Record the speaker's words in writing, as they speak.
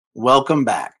Welcome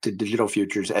back to Digital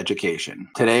Futures Education.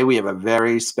 Today we have a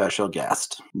very special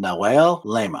guest, Nahuel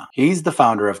Lema. He's the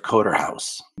founder of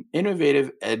Coderhouse, an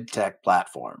innovative edtech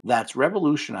platform that's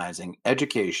revolutionizing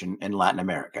education in Latin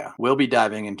America. We'll be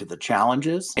diving into the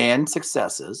challenges and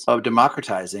successes of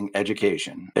democratizing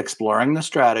education, exploring the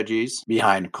strategies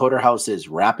behind Coderhouse's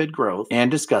rapid growth,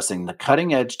 and discussing the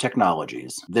cutting-edge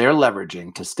technologies they're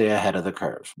leveraging to stay ahead of the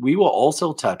curve. We will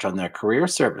also touch on their career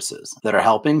services that are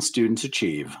helping students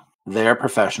achieve their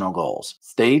professional goals.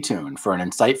 Stay tuned for an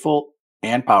insightful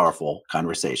and powerful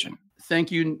conversation.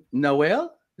 Thank you, Nahuel.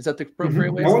 Is that the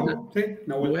appropriate way?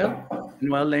 Nahuel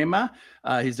Lema.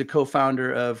 He's the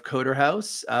co-founder of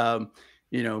Coderhouse.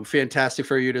 Fantastic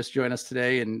for you to join us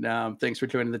today, and thanks for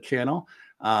joining the channel.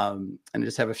 And I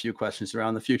just have a few questions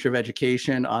around the future of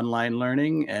education, online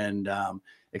learning, and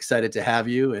excited to have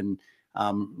you, and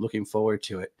looking forward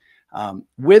to it.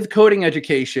 With coding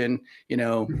education,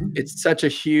 it's such a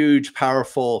huge,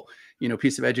 powerful,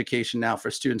 piece of education now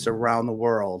for students around the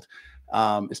world.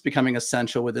 It's becoming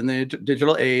essential within the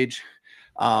digital age,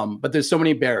 but there's so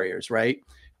many barriers, right?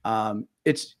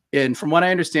 And from what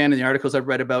I understand in the articles I've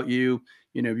read about you,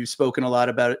 you've spoken a lot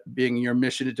about it being your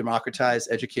mission to democratize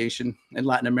education in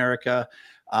Latin America.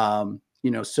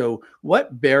 So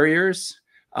what barriers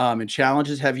and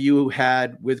challenges have you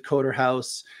had with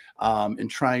Coderhouse in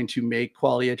trying to make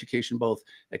quality education both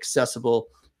accessible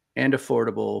and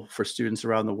affordable for students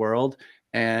around the world?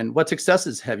 And what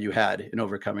successes have you had in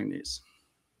overcoming these?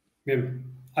 Bien.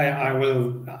 I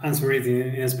will answer it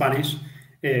in Spanish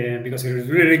because it's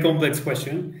a really complex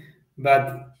question.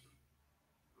 But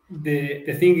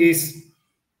the thing is,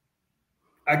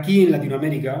 aquí en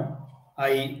Latinoamérica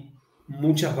hay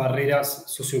muchas barreras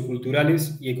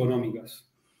socioculturales y económicas.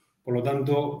 Por lo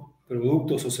tanto,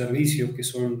 productos o servicios que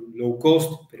son low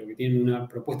cost, pero que tienen una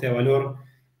propuesta de valor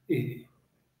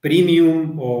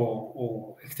premium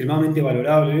o extremadamente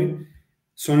valorable,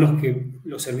 son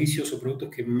los servicios o productos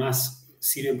que más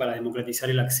sirven para democratizar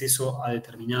el acceso a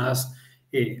determinados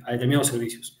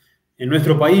servicios. En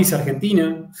nuestro país,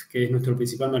 Argentina, que es nuestro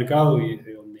principal mercado y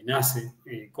desde donde nace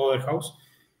Coderhouse,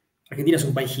 Argentina es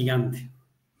un país gigante.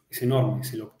 Es enorme,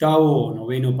 es el octavo o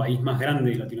noveno país más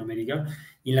grande de Latinoamérica.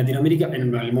 Y en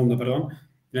el mundo, perdón.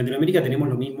 En Latinoamérica tenemos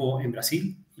lo mismo en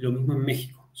Brasil y lo mismo en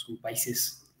México. Son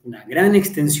países, una gran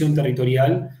extensión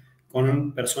territorial,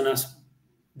 con personas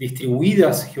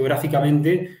distribuidas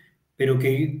geográficamente, pero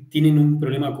que tienen un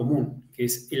problema común, que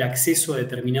es el acceso a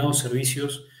determinados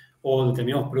servicios o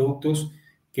determinados productos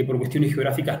que por cuestiones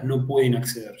geográficas no pueden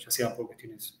acceder, ya sea por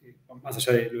cuestiones más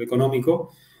allá de lo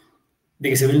económico, de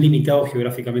que se ven limitados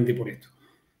geográficamente por esto.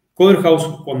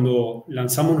 Coderhouse, cuando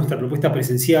lanzamos nuestra propuesta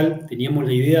presencial, teníamos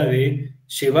la idea de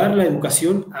llevar la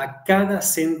educación a cada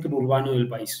centro urbano del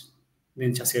país,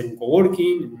 ya sea en un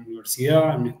coworking, en una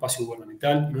universidad, en un espacio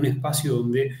gubernamental, en un espacio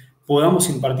donde podamos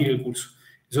impartir el curso.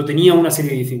 Eso tenía una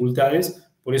serie de dificultades,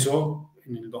 por eso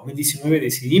en el 2019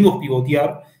 decidimos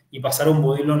pivotear y pasar a un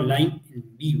modelo online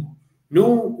en vivo. No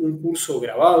un curso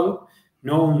grabado,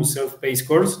 no un self-paced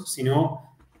course, sino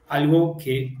algo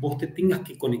que vos te tengas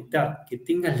que conectar, que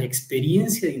tengas la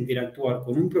experiencia de interactuar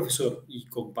con un profesor y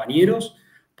compañeros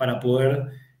para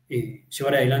poder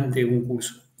llevar adelante un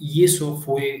curso. Y eso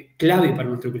fue clave para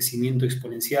nuestro crecimiento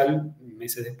exponencial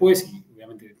meses después, y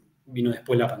obviamente vino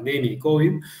después la pandemia y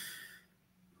COVID.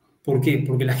 ¿Por qué?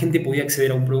 Porque la gente podía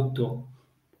acceder a un producto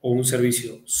o un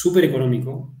servicio súper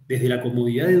económico desde la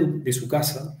comodidad de su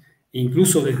casa e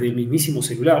incluso desde el mismísimo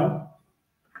celular,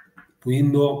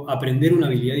 pudiendo aprender una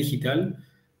habilidad digital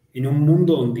en un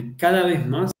mundo donde cada vez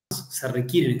más se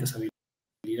requieren estas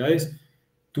habilidades.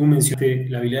 Tú mencionaste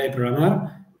la habilidad de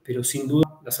programar, pero sin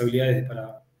duda las habilidades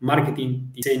para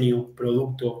marketing, diseño,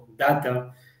 producto,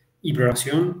 data y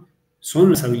programación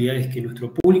son las habilidades que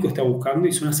nuestro público está buscando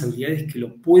y son las habilidades que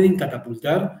lo pueden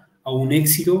catapultar a un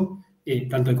éxito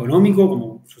tanto económico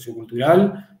como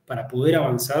sociocultural para poder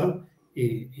avanzar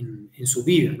en su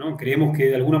vida, ¿no? Creemos que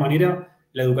de alguna manera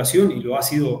la educación, y lo ha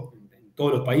sido en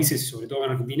todos los países y sobre todo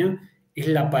en Argentina, es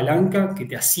la palanca que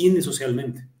te asciende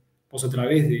socialmente. Vos a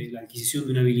través de la adquisición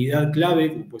de una habilidad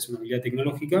clave, como puede ser una habilidad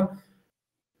tecnológica,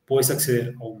 podés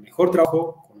acceder a un mejor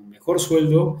trabajo, con un mejor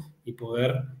sueldo y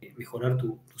poder mejorar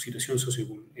tu situación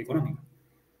socioeconómica.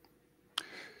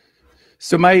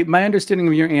 So my understanding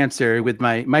of your answer with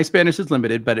my Spanish is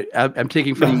limited, but I'm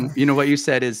taking from what you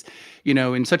said is,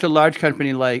 in such a large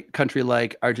country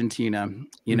like Argentina,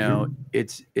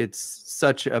 it's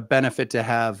such a benefit to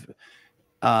have,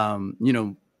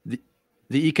 the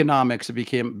economics of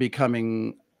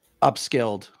becoming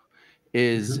upskilled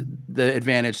is the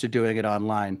advantage to doing it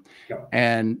online. Yeah.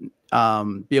 And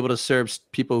be able to serve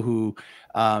people who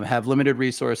have limited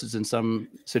resources in some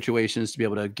situations, to be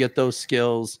able to get those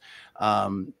skills,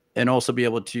 and also be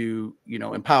able to,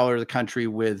 empower the country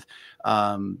with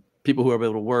people who are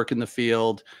able to work in the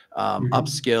field,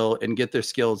 upskill and get their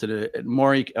skills in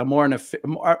a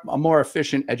more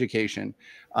efficient education,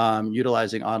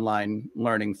 utilizing online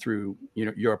learning through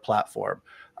your platform.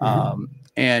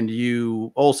 And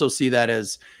you also see that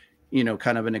as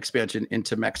kind of an expansion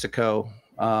into Mexico,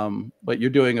 but you're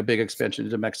doing a big expansion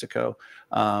into Mexico,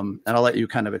 and I'll let you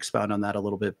kind of expound on that a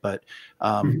little bit. But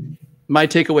my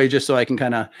takeaway, just so I can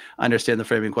kind of understand the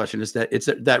framing question, is that it's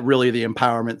that really the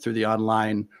empowerment through the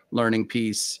online learning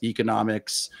piece,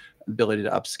 economics, ability to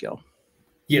upskill.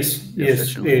 Yes,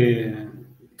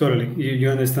 totally. You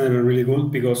understand it really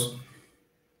good, because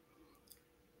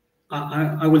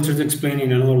I will try to explain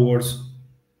in other words.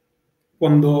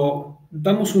 Cuando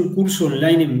damos un curso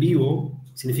online en vivo,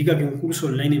 significa que un curso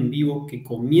online en vivo que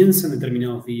comienza en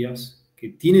determinados días, que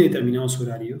tiene determinados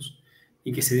horarios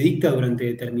y que se dicta durante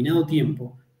determinado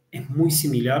tiempo, es muy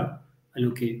similar a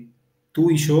lo que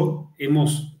tú y yo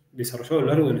hemos desarrollado a lo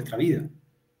largo de nuestra vida.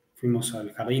 Fuimos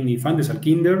al jardín de infantes, al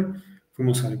kinder,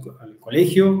 fuimos al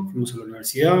colegio, fuimos a la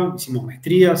universidad, hicimos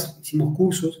maestrías, hicimos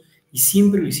cursos, y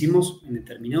siempre lo hicimos en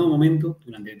determinado momento,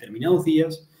 durante determinados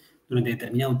días, durante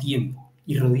determinado tiempo,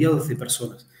 y rodeados de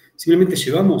personas. Simplemente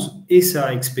llevamos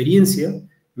esa experiencia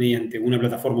mediante una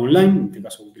plataforma online, en este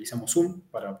caso utilizamos Zoom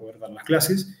para poder dar las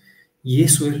clases, y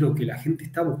eso es lo que la gente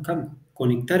está buscando,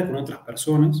 conectar con otras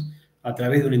personas a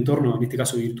través de un entorno, en este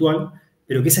caso virtual,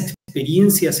 pero que esa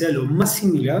experiencia sea lo más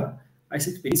similar a esa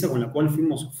experiencia con la cual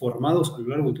fuimos formados a lo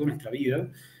largo de toda nuestra vida.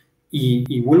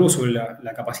 Y vuelvo sobre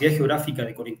la capacidad geográfica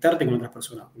de conectarte con otras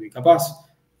personas, porque capaz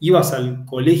ibas al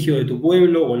colegio de tu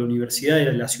pueblo o a la universidad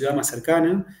de la ciudad más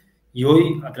cercana, y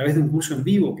hoy, a través de un curso en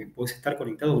vivo, que puedes estar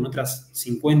conectado con otras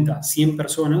 50, 100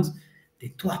 personas de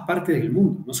todas partes del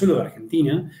mundo, no solo de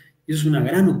Argentina. Eso es una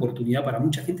gran oportunidad para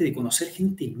mucha gente de conocer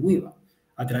gente nueva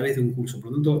a través de un curso.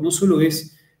 Por lo tanto, no solo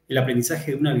es el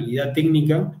aprendizaje de una habilidad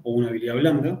técnica o una habilidad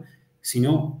blanda,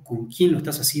 sino con quién lo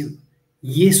estás haciendo.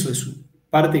 Y eso es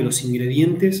parte de los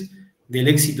ingredientes del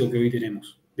éxito que hoy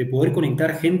tenemos, de poder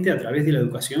conectar gente a través de la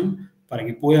educación para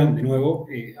que puedan, de nuevo,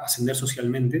 ascender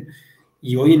socialmente.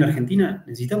 Y hoy en Argentina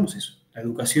necesitamos eso. La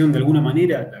educación, de alguna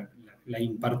manera, la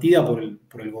impartida por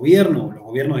el gobierno o los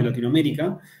gobiernos de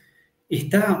Latinoamérica,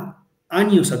 está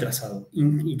años atrasado.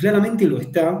 Y claramente lo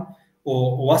está,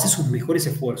 o hace sus mejores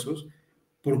esfuerzos,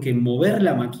 porque mover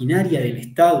la maquinaria del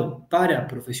Estado para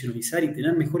profesionalizar y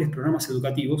tener mejores programas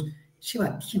educativos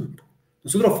lleva tiempo.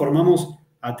 Nosotros formamos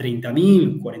a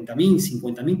 30.000, 40.000,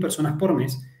 50.000 personas por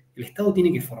mes. El Estado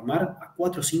tiene que formar a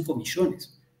 4 o 5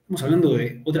 millones. Estamos hablando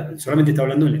de solamente está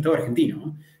hablando del Estado argentino, ¿no?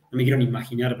 No me quiero ni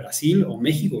imaginar Brasil o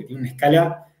México, que tiene una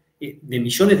escala de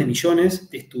millones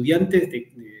de estudiantes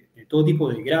de todo tipo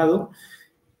de grado.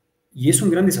 Y es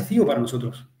un gran desafío para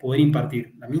nosotros poder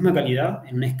impartir la misma calidad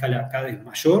en una escala cada vez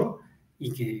mayor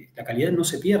y que la calidad no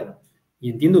se pierda. Y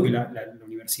entiendo que la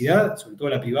universidad, sobre todo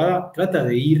la privada, trata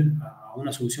de ir a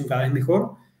una solución cada vez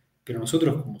mejor, pero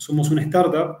nosotros, como somos una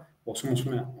startup o somos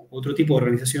otro tipo de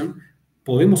organización,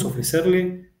 podemos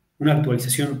ofrecerle una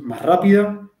actualización más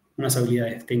rápida, unas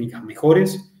habilidades técnicas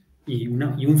mejores y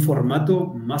un formato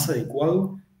más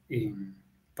adecuado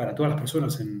para todas las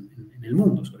personas en el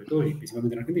mundo, sobre todo y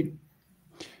principalmente en Argentina.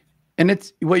 And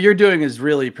it's what you're doing is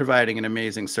really providing an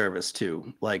amazing service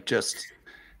too. Like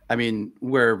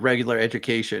where regular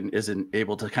education isn't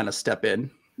able to kind of step in,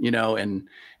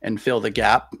 and fill the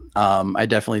gap. I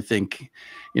definitely think,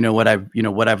 what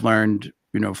I've learned,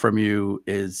 from you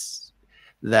is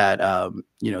that,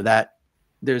 that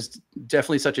there's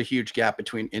definitely such a huge gap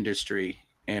between industry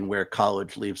and where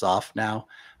college leaves off now,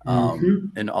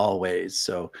 in all ways.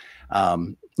 So,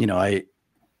 I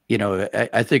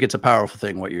think it's a powerful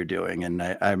thing what you're doing, and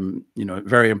I'm,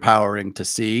 very empowering to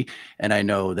see, and I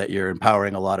know that you're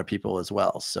empowering a lot of people as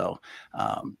well. So,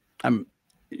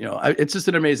 it's just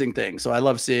an amazing thing. So I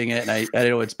love seeing it, and I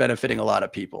know it's benefiting a lot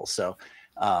of people. So,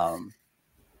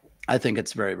 I think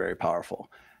it's very, very powerful.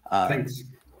 Thanks.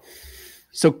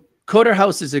 So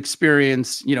Coderhouse has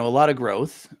experienced, a lot of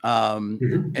growth,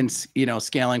 and,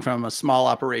 scaling from a small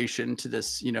operation to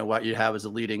this, what you have as a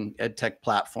leading ed tech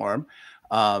platform,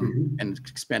 and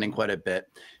expanding quite a bit.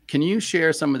 Can you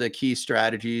share some of the key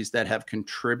strategies that have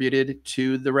contributed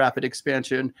to the rapid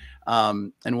expansion?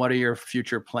 And what are your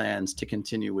future plans to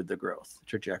continue with the growth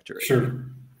trajectory? Sure.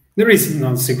 There is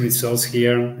no secret sauce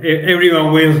here.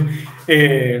 Everyone will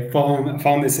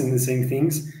found the same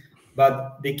things.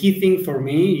 But the key thing for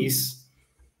me is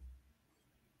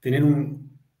tener un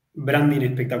branding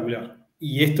espectacular.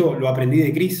 Y esto lo aprendí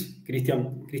de Chris, que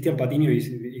Christian Patino is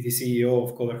the CEO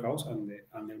of Coderhouse and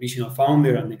the original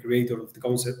founder and the creator of the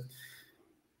concept.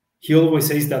 He always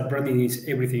says that branding is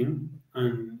everything,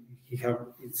 and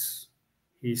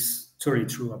he's totally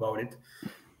true about it,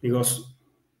 because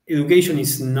education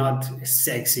is not a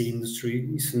sexy industry.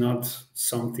 It's not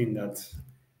something that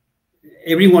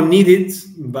everyone needs it,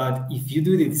 but if you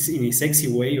do it in a sexy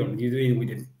way, or you do it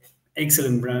with an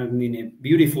excellent branding, a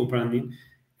beautiful branding,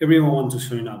 everyone wants to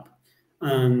sign up.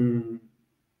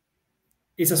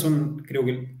 Esas son, creo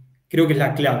que es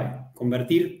la clave,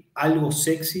 convertir algo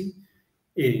sexy,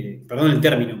 perdón el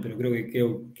término, pero creo que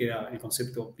queda el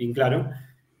concepto bien claro,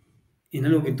 en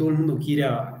algo que todo el mundo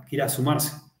quiera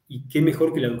sumarse. Y qué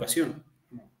mejor que la educación.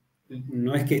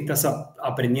 No es que estás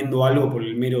aprendiendo algo por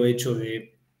el mero hecho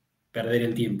de perder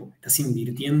el tiempo. Estás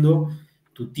invirtiendo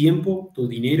tu tiempo, tu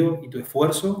dinero y tu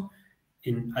esfuerzo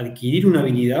en adquirir una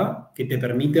habilidad que te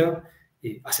permita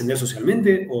ascender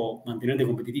socialmente o mantenerte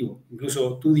competitivo.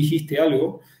 Incluso tú dijiste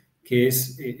algo que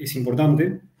es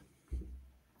importante.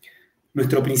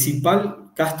 Nuestro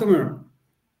principal customer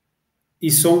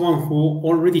is someone who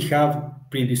already have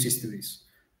previous studies.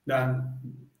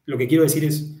 Lo que quiero decir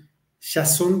es, ya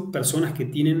son personas que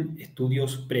tienen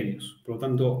estudios previos. Por lo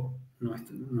tanto,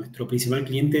 nuestro principal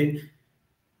cliente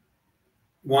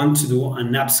wants to do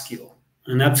an upskill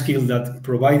that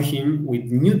provide him with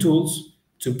new tools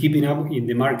to keeping up in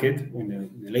the market, in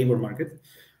the labor market,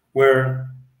 where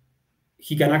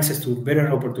he can access to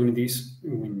better opportunities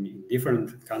in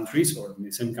different countries or in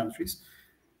the same countries.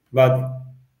 But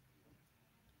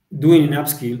doing an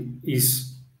upskill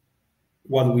is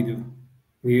what we do.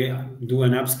 We do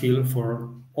an upskill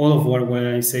for all of what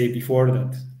I say before,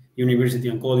 that university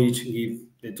and college give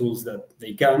the tools that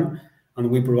they can, and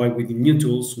we provide with new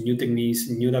tools, new techniques,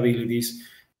 new abilities,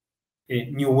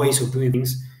 new ways of doing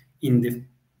things in the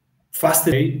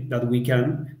fastest way that we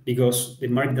can, because the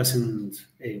market doesn't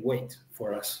wait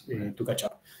for us to catch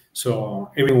up. So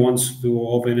everyone wants to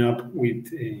open up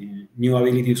with new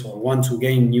abilities or want to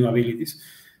gain new abilities.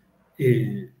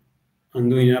 And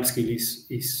doing an upskill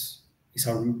is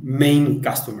our main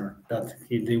customer that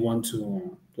they want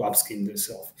to upskill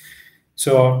themselves.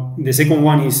 So the second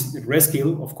one is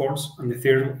reskill, of course, and the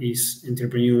third is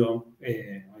entrepreneurial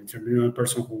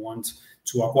person who wants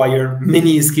to acquire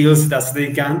many skills that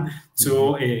they can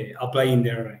to apply in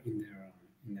their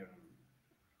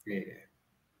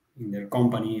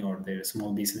company or their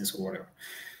small business or whatever.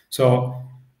 So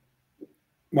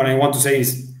what I want to say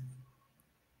is,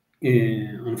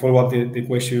 and follow up the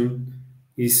question,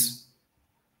 is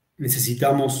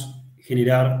necesitamos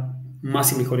generar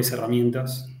más y mejores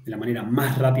herramientas de la manera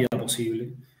más rápida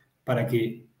posible para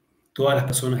que todas las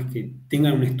personas que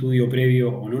tengan un estudio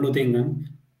previo o no lo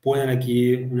tengan puedan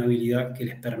adquirir una habilidad que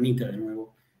les permita de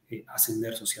nuevo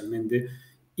ascender socialmente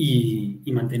y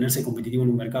mantenerse competitivo en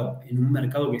un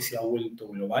mercado que se ha vuelto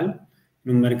global,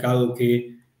 en un mercado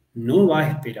que no va a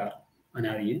esperar a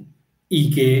nadie y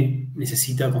que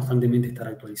necesita constantemente estar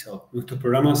actualizado. Nuestros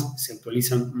programas se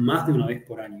actualizan más de una vez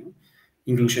por año,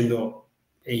 incluyendo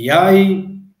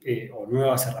AI o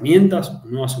nuevas herramientas o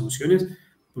nuevas soluciones,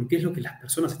 porque es lo que las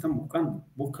personas están buscando.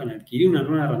 Buscan adquirir una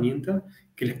nueva herramienta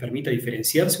que les permita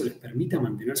diferenciarse o les permita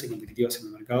mantenerse competitivas en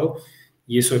el mercado,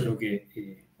 y eso es lo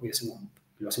que hoy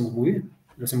lo hacemos muy bien,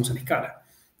 lo hacemos en escala,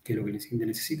 que es lo que el cliente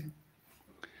necesita.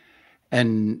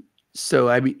 And so,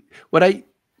 I mean,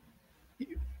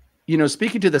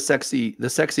 speaking to the sexy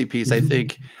piece, I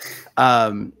think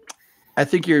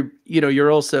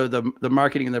you're also the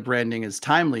marketing and the branding is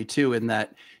timely too, in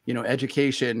that,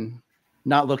 education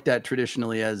not looked at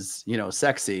traditionally as,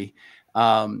 sexy.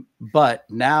 But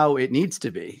now it needs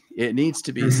to be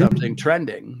something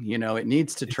trending, it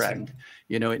needs to trend,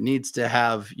 it needs to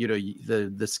have,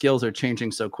 the skills are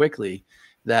changing so quickly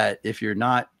that if you're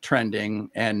not trending,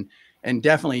 and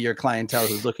definitely your clientele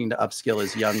who's looking to upskill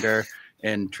is younger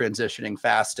and transitioning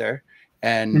faster.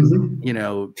 And,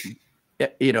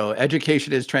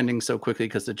 education is trending so quickly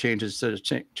because the change is sort of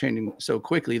changing so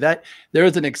quickly that there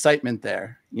is an excitement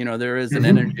there, there is an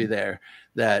energy there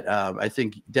that I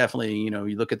think definitely,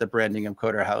 you look at the branding of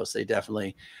Coderhouse, they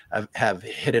definitely have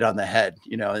hit it on the head,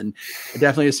 and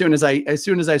definitely as soon as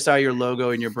I saw your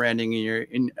logo and your branding and you're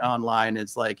online,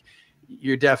 it's like,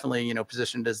 you're definitely,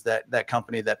 positioned as that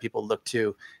company that people look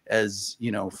to as,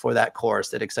 for that course,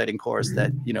 that exciting course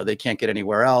that, they can't get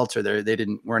anywhere else, or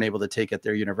weren't able to take at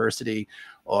their university,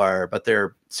 but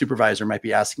their supervisor might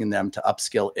be asking them to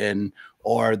upskill in,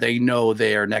 or they know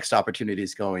their next opportunity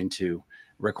is going to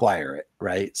require it,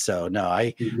 right? So no,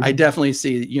 I definitely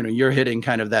see, you know, you're hitting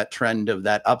kind of that trend of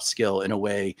that upskill in a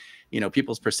way. You know,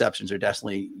 people's perceptions are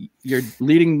definitely, you're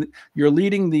leading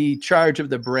the charge of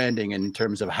the branding in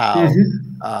terms of how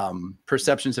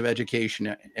perceptions of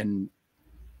education and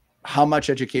how much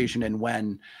education and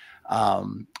when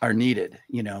are needed,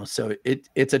 you know. So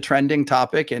it's a trending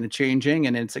topic and it's changing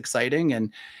and it's exciting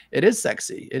and it is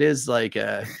sexy. It is like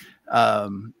a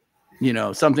you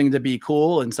know, something to be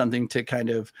cool and something to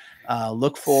kind of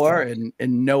look for and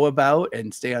know about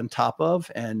and stay on top of.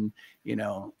 And, you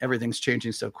know, everything's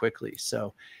changing so quickly.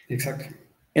 So exactly.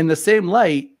 In the same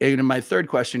light, and my third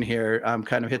question here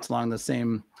kind of hits along the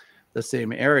same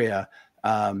area.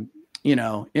 You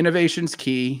know, innovation's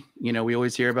key. You know, we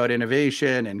always hear about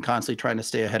innovation and constantly trying to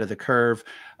stay ahead of the curve.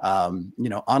 You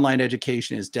know, online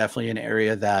education is definitely an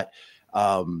area that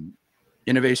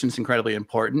innovation is incredibly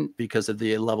important because of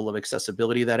the level of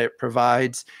accessibility that it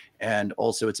provides, and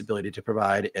also its ability to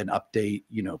provide and update,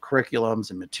 you know, curriculums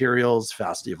and materials,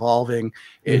 fast evolving.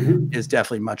 It is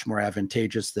definitely much more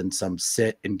advantageous than some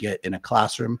sit and get in a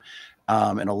classroom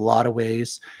in a lot of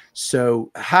ways.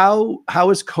 So how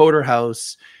is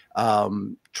Coderhouse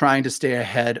trying to stay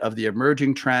ahead of the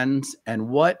emerging trends, and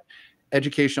what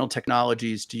educational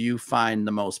technologies do you find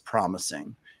the most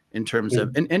promising in terms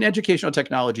of, and educational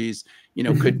technologies, you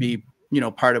know, could be, you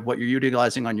know, part of what you're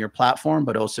utilizing on your platform,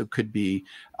 but also could be,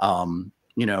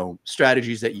 you know,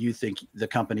 strategies that you think the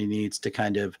company needs to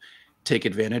kind of take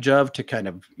advantage of to kind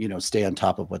of, you know, stay on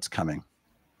top of what's coming?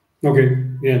 Okay,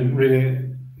 yeah,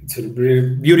 really, it's a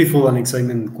very beautiful and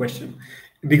exciting question,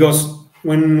 because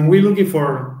when we're looking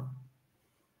for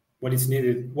what is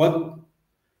needed,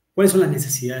 ¿cuáles son las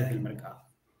necesidades del mercado?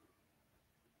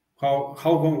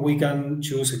 How we can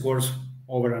choose a course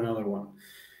over another one?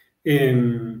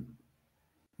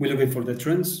 We're looking for the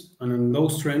trends, and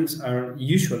those trends are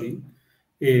usually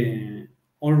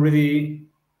already,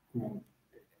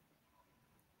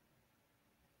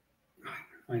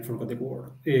 I forgot the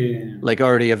word. Like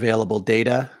already available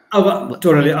data?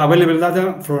 Totally available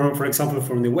data, for example,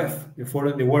 from the WEF,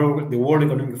 the World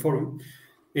Economic Forum.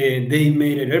 They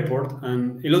made a report,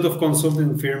 and a lot of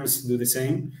consulting firms do the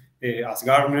same, as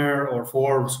Gartner or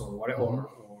Forbes or whatever,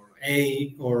 or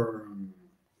A or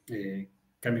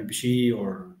KPMG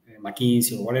or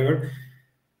McKinsey or whatever.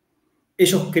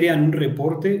 Ellos crean un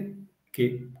reporte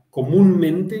que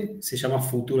comúnmente se llama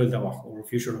Futuro del Trabajo, or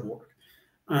Future of Work.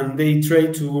 And they try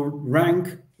to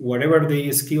rank whatever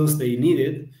the skills they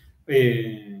needed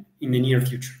in the near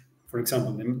future. For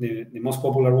example, the most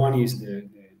popular one is the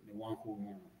one who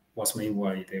was made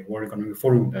by the World Economic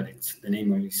Forum, that it's the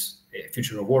name is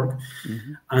Future of Work.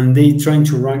 And they trying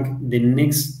to rank the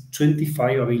next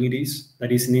 25 abilities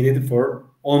that is needed for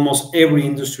almost every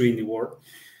industry in the world.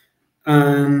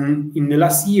 And in the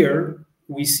last year,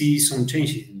 we see some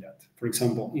changes in that. For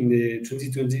example, in the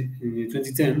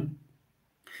 2010,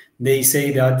 they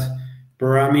say that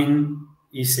programming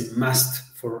is a must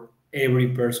for every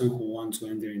person who wants to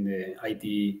enter in the IT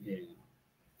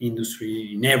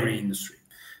industry, in every industry,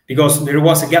 because there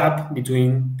was a gap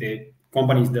between the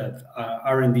companies that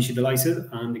aren't digitalized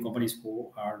and the companies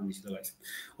who are digitalized,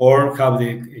 or have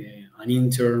an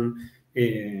intern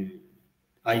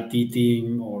IT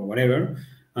team or whatever,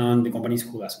 and the companies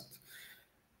who doesn't.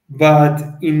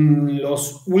 But in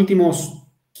los últimos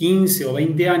 15 o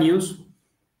 20 años,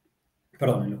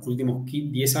 perdón, en los últimos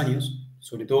 10 años,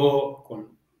 sobre todo con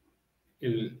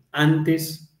el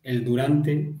antes, el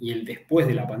durante y el después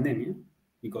de la pandemia,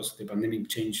 because the pandemic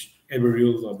changed every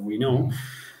rule that we know,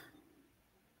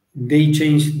 they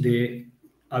changed the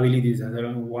abilities that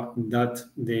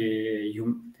the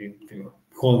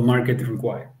whole market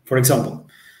require. For example,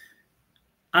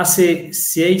 hace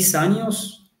 6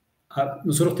 años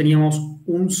nosotros teníamos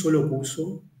un solo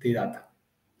curso de data,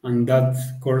 and that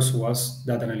course was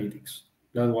data analytics.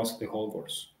 That was the whole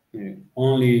course.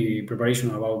 Only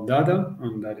preparation about data,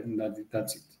 and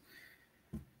that's it.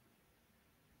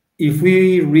 If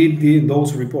we read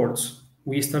those reports,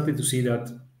 we started to see that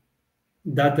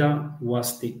data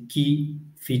was the key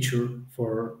feature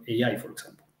for AI, for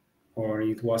example, or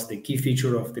it was the key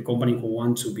feature of the company who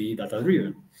wants to be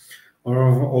data-driven,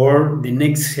 or the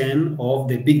next gen of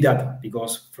the big data,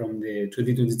 because from the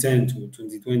 2010 to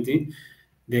 2020,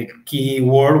 the key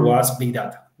word was big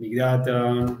data,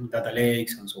 data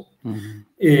lakes, and so on.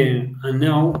 And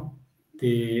now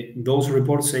those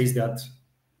reports says that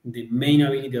the main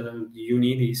ability that you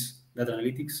need is data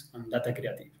analytics and data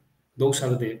creative. Those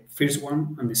are the first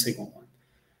one and the second one.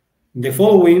 The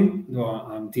following,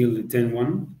 until the 10th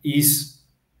one, is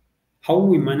how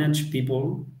we manage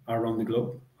people around the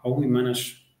globe, how we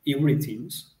manage every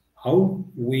teams, how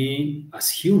we as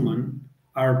human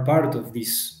are part of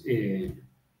this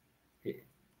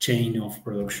chain of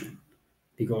production,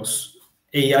 because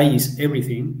AI is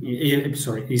everything.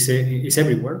 Sorry, is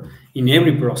everywhere in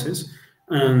every process,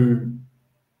 and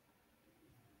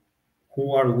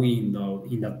who are we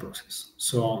in that process?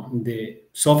 So the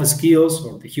soft skills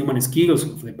or the human skills,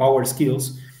 or the power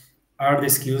skills, are the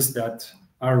skills that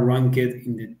are ranked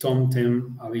in the top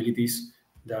 10 abilities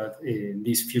that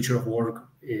this future of work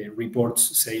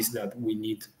reports says that we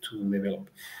need to develop.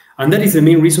 And that is the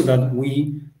main reason that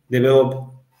we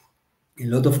develop a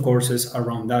lot of courses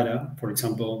around data. For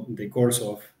example, the course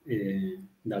of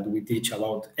that we teach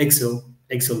about Excel,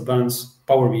 Excel Advanced,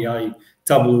 Power BI,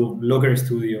 Tableau, Looker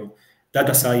Studio,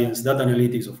 data science, data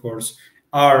analytics, of course,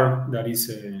 R, that is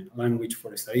a language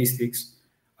for statistics,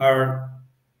 are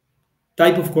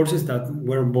type of courses that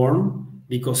were born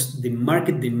because the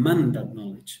market demand that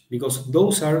knowledge. Because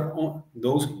those in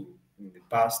the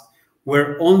past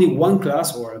were only one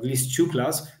class or at least two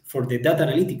class for the data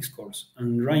analytics course,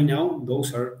 and right now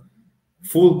those are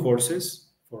full courses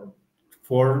for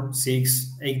 4,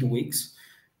 6, 8 weeks.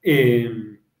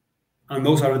 And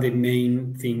those are the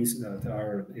main things that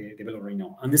are developed right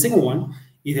now. And the second one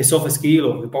is the soft skill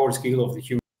or the power skill of the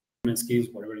human skills,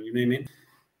 whatever you name it,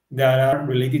 that are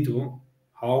related to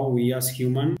how we as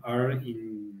human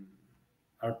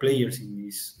are players in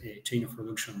this chain of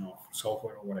production of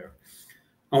software or whatever.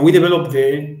 And we developed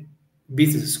the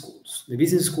business schools. The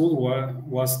business school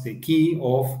was the key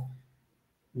of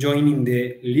joining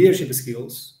the leadership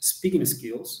skills, speaking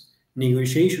skills,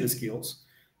 negotiation skills,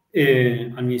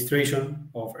 administration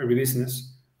of every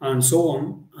business, and so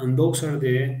on. And those are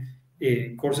the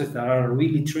courses that are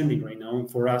really trending right now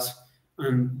for us,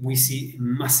 and we see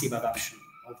massive adoption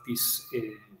of these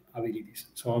abilities.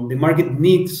 So the market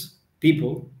needs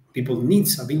people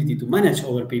needs ability to manage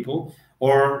other people,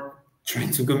 or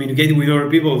trying to communicate with other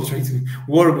people, trying to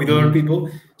work with other people.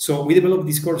 So we develop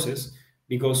these courses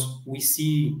because we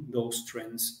see those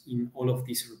trends in all of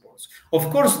these reports. Of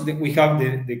course, we have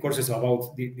the courses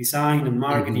about the design and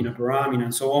marketing and programming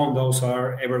and so on. Those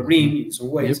are evergreen in some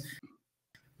ways. Yep.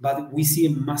 But we see a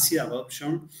massive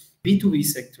adoption B2B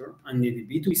sector and in the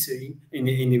B2C, in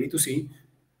the B2C,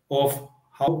 of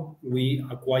how we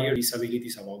acquire these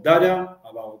abilities about data,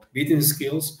 about business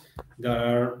skills that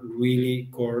are really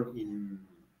core in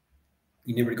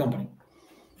every company.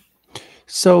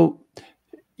 So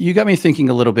you got me thinking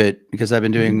a little bit, because I've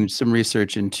been doing some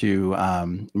research into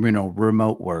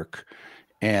remote work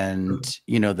and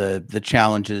the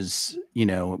challenges,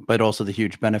 but also the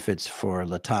huge benefits for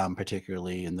Latam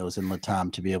particularly, and those in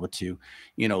Latam to be able to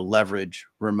leverage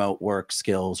remote work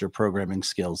skills or programming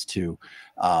skills to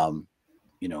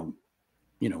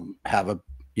have a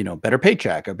better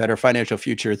paycheck, a better financial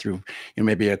future through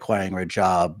maybe acquiring a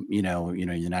job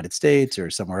United States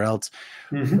or somewhere else.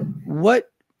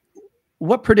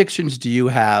 What predictions do you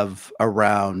have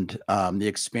around the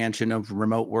expansion of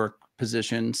remote work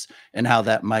positions and how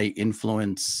that might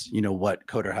influence, what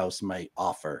Coderhouse might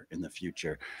offer in the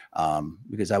future?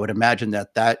 Because I would imagine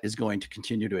that is going to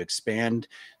continue to expand.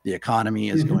 The economy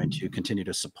is going to continue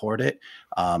to support it.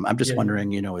 I'm just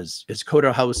wondering, is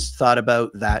Coderhouse thought about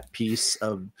that piece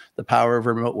of the power of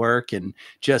remote work and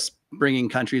just bringing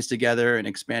countries together and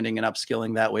expanding and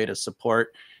upskilling that way to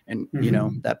support and,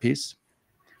 that piece?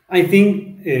 I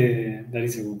think that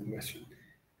is a good question,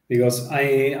 because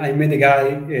I met a guy,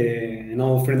 an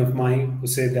old friend of mine, who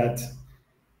said that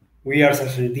we as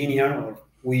Argentinians, or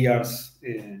we as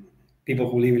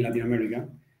people who live in Latin America,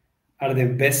 are the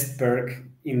best perk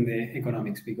in the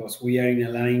economics, because we are in a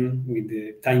line with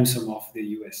the time zone of the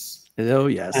US. Oh,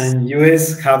 yes. And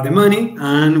US have the money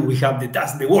and we have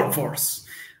the workforce.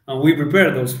 And we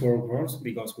prepare those workforce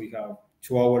because we have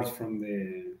 2 hours from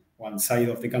the one side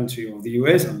of the country of the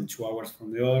US and 2 hours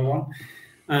from the other one.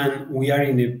 And we are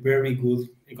in a very good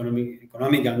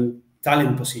economic and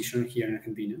talent position here in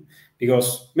Argentina,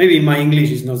 because maybe my English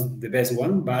is not the best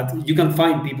one, but you can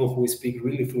find people who speak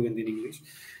really fluent in English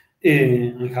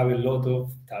and have a lot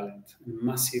of talent,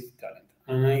 massive talent.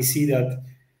 And I see that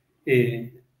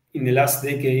in the last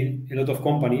decade, a lot of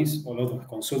companies, a lot of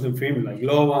consulting firms like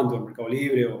Globant or Mercado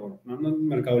Libre, or not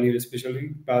Mercado Libre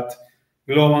especially, but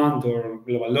Globant or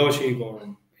Global Logic or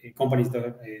companies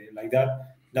that, like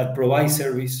that provide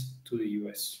service to the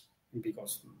US,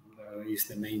 because that is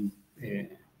the main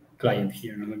client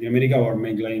here in Latin America, or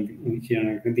main client here in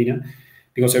Argentina,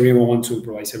 because everyone wants to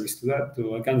provide service to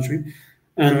that country.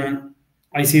 And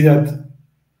I see that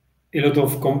a lot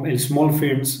of small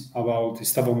firms about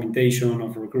staff augmentation,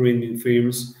 of recruiting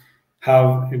firms,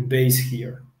 have a base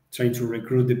here. trying to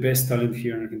recruit the best talent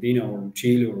here in Argentina or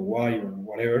Chile or Uruguay or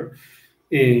whatever,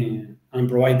 and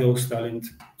provide those talent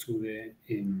to the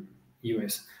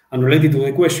US. And related to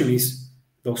the question is,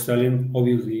 those talent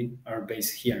obviously are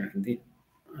based here in Argentina,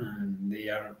 and they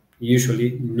are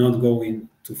usually not going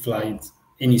to fly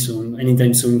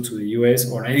anytime soon to the US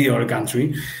or any other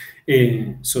country.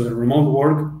 So the remote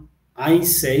work, I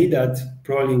say that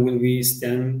probably will be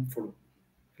stand for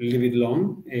a little bit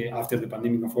long after the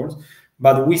pandemic, of course.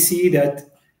 But we see that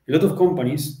a lot of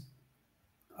companies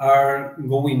are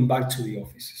going back to the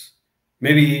offices.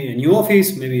 Maybe a new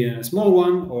office, maybe a small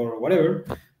one or whatever,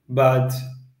 but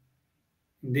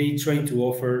they try to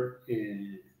offer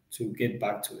to get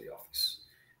back to the office.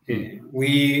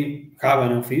 We have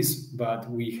an office, but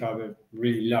we have a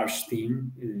really large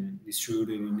team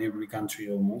distributed in every country,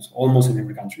 almost in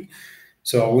every country.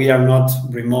 So we are not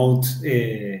remote.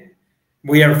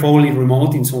 We are fully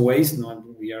remote in some ways.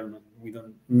 We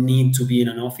don't need to be in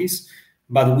an office,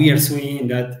 but we are seeing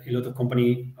that a lot of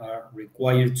companies are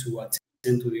required to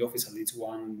attend to the office at least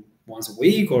once a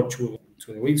week or two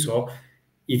a week. So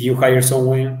if you hire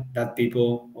someone, that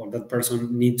people or that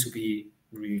person need to be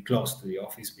really close to the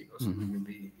office because it will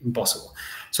be impossible.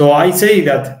 So I say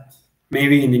that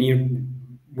maybe in the near,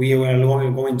 we are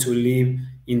going to live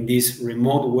in this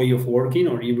remote way of working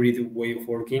or hybrid way of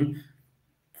working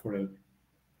for a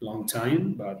long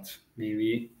time, but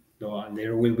maybe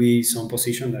there will be some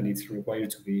position that it's required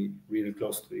to be really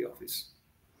close to the office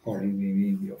or maybe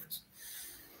in the office.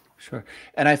 Sure.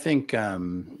 And I think,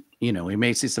 we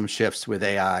may see some shifts with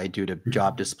AI due to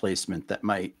job displacement that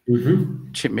might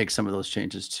make some of those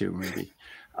changes too, maybe.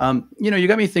 You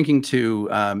got me thinking too,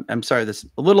 I'm sorry, this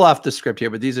a little off the script here,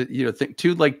 but these are,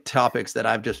 two like topics that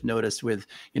I've just noticed with,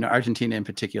 Argentina in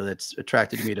particular, that's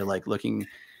attracted me to like looking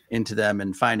into them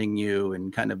and finding you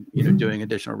and kind of, doing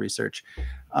additional research.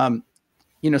 Some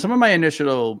of my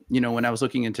initial, when I was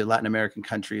looking into Latin American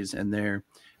countries and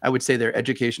I would say their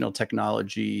educational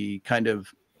technology kind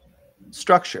of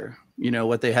structure,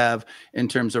 what they have in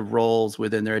terms of roles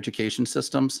within their education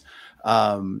systems.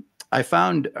 I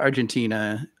found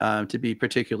Argentina to be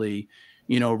particularly,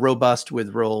 robust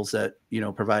with roles that,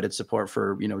 provided support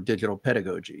for, digital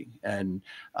pedagogy and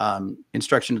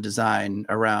instructional design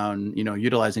around,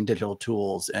 utilizing digital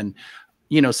tools. And,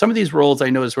 some of these roles I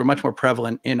noticed were much more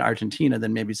prevalent in Argentina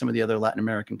than maybe some of the other Latin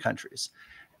American countries.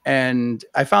 And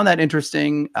I found that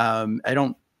interesting. I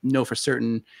don't know for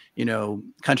certain,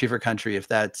 country for country, if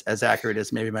that's as accurate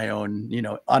as maybe my own,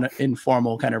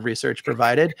 informal kind of research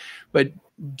provided. But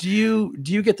do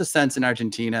you get the sense in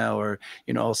Argentina or,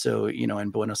 also, in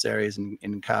Buenos Aires and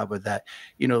in Cabo that,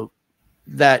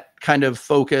 that kind of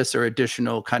focus or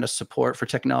additional kind of support for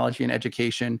technology and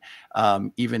education,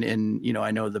 even in,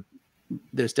 I know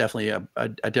there's definitely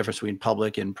a difference between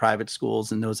public and private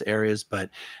schools in those areas, but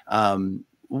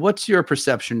what's your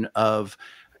perception of,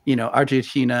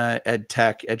 Argentina ed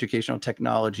tech, educational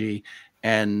technology,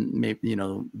 and maybe,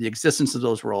 the existence of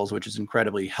those roles, which is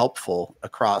incredibly helpful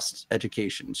across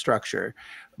education structure.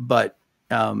 But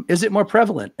is it more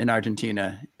prevalent in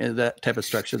Argentina, in that type of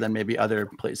structure, than maybe other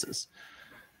places?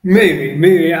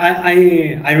 Maybe.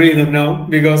 I really don't know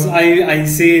because I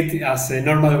see it as a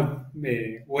normal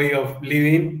way of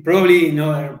living. Probably in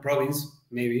other province,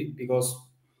 maybe because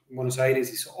Buenos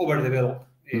Aires is overdeveloped.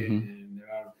 There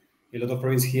are a lot of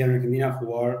provinces here in Argentina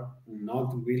who are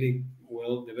not really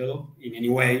well developed in any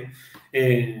way.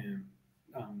 And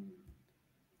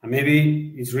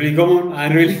maybe it's really common.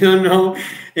 I really don't know.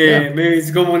 Maybe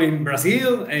it's common in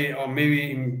Brazil or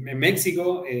maybe in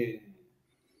Mexico.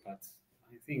 But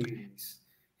I think it's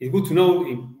good to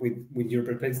know with your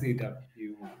perspective that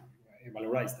you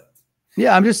valorize that.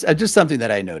 Yeah, I'm just something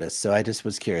that I noticed. So I just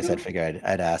was curious. I figured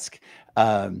I'd ask.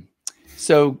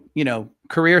 So,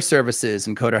 career services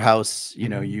and Coderhouse,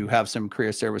 you have some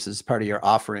career services part of your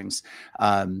offerings,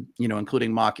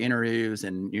 including mock interviews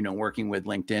and, working with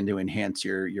LinkedIn to enhance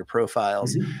your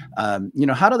profiles.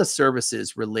 How do the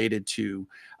services related to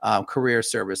career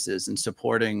services and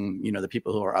supporting, the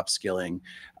people who are upskilling,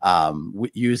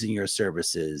 using your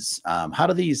services? How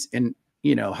do these,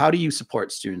 how do you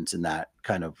support students in that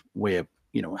kind of way of,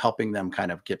 helping them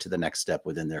kind of get to the next step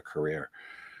within their career?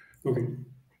 Okay.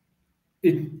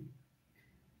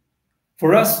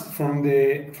 For us, from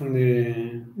the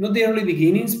not the early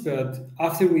beginnings, but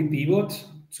after we pivot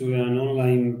to an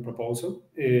online proposal,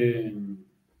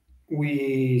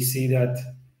 we see that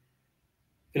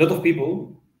a lot of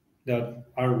people that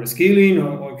are reskilling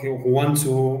or who want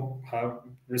to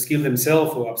reskill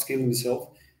themselves or upskill themselves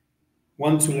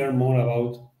want to learn more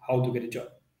about how to get a job,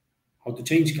 how to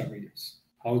change careers,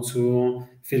 how to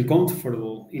feel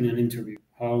comfortable in an interview,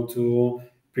 how to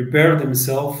prepare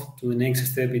themselves to the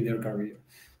next step in their career.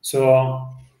 So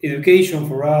education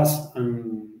for us,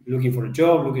 and looking for a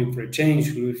job, looking for a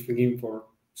change, looking for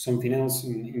something else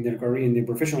in their career, in their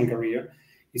professional career,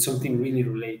 is something really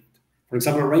related. For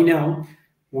example, right now,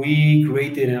 we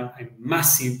created a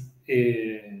massive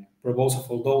proposal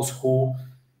for those who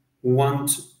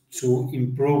want to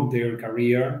improve their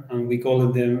career, and we call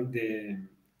them the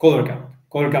Coder Camp.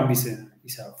 Coder Camp is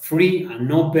a free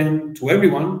and open to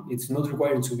everyone. It's not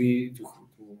required to be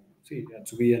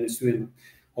a student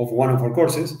of one of our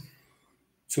courses.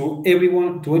 To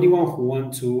anyone who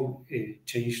wants to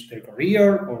change their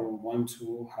career or want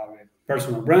to have a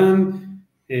personal brand,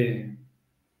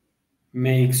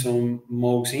 make some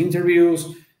MOOCs interviews,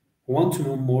 want to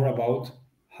know more about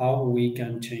how we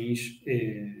can change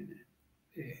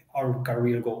our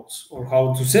career goals or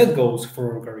how to set goals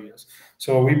for our careers.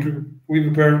 So we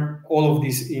prepare all of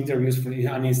these interviews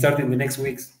and it started the next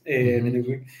week,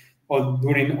 or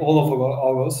during all of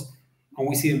August, and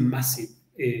we see a massive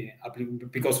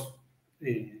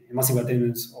massive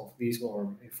attendance of this,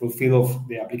 or fulfill of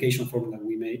the application form that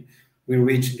we made. We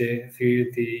reached the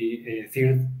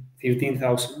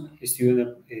 13,000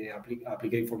 students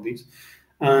apply for this,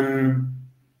 and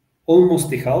almost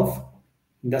the half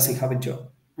doesn't have a job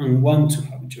and want to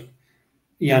have a job.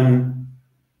 And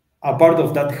a part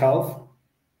of that half,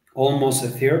 almost a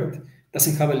third,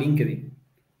 doesn't have a LinkedIn.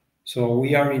 So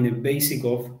we are in the basic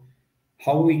of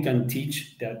how we can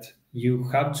teach that you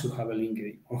have to have a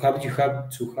LinkedIn, or you have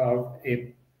to have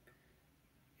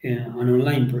an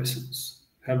online presence.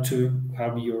 You have to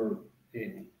have your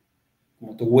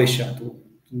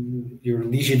your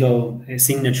digital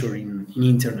signature in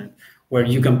internet, where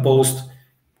you can post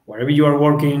wherever you are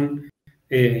working,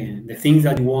 the things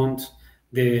that you want,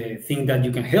 the thing that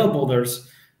you can help others,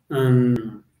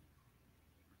 and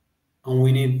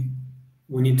we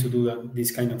need to do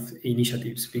these kind of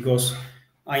initiatives, because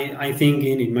I think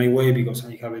in my way, because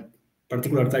I have a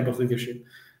particular type of leadership,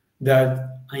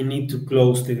 that I need to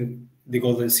close the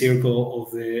golden circle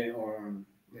of the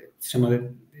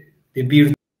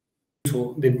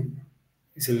virtual,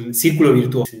 it's el círculo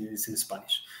virtuoso in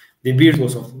Spanish, the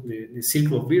virtuos of the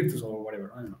circle of virtues, or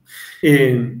whatever, I don't know,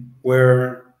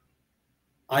 where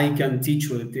I can teach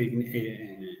you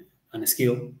a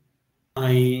skill.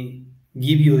 I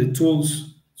give you the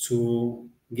tools to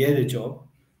get a job,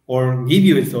 or give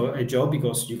you a job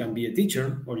because you can be a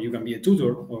teacher, or you can be a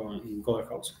tutor, or in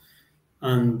Coderhouse,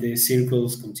 and the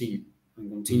circles continue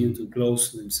to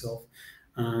close themselves.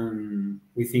 And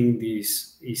we think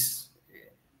this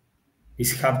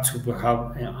have to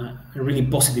have a really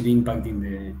positive impact in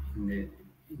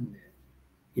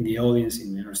the audience,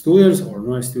 in our students or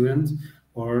non-students,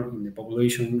 or in the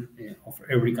population of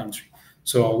every country.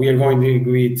 So we are going to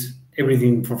do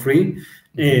everything for free.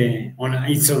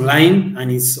 It's online,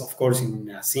 and it's of course in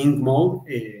a sync mode.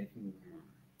 In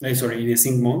a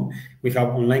sync mode. We have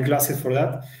online classes for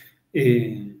that,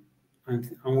 and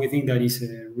we think that is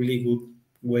a really good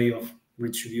way of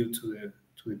retribute to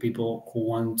the people who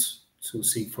want to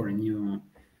seek for a new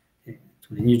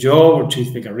job or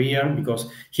change the career. Because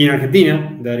here in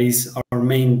Argentina, that is our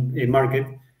main market,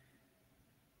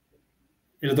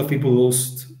 a lot of people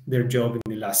lost their job in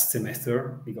the last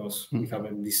semester because we have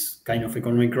this kind of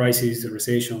economic crisis, the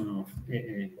recession, or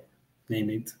name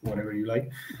it, whatever you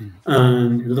like.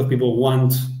 And a lot of people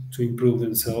want to improve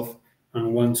themselves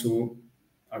and want to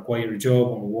acquire a job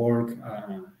or work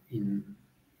in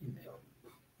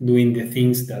doing the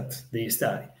things that they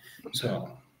study. So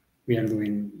we are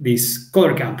doing this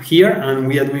Coder Camp here, and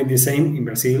we are doing the same in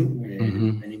Brazil.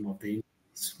 The name of the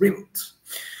is Remote.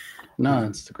 No,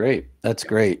 that's great. That's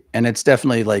great. And it's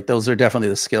definitely like, those are definitely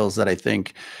the skills that I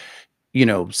think,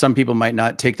 some people might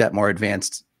not take that more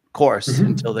advanced course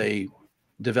until they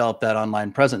develop that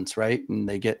online presence, right? And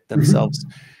they get themselves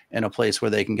in a place where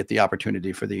they can get the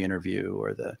opportunity for the interview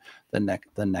or the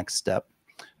next step.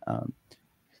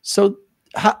 So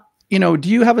how, do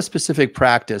you have a specific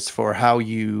practice for how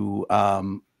you,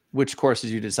 which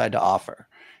courses you decide to offer?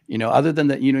 Other than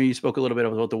that, you spoke a little bit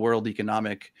about the World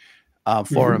Economic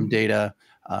Forum data.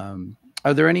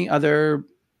 Are there any other,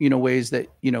 ways that,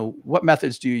 what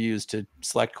methods do you use to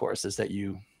select courses that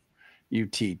you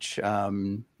teach?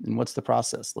 And what's the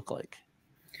process look like?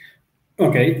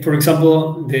 Okay. For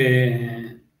example,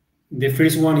 the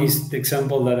first one is the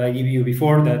example that I give you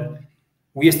before, that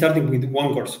we started with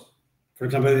one course. For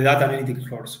example, the data analytics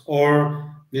course,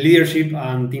 or the leadership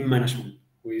and team management,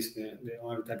 which is the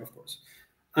other type of course.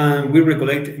 And we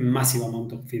recollect a massive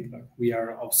amount of feedback. We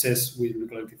are obsessed with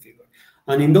recollecting feedback.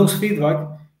 And in those feedback,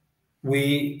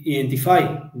 we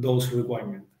identify those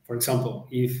requirements. For example,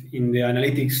 if in the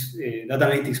analytics, data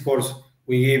analytics course,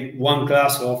 we give one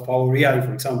class of Power BI,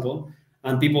 for example,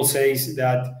 and people say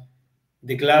that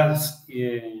the class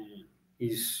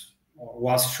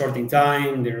was short in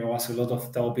time, there was a lot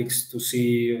of topics to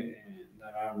see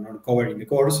that are not covered in the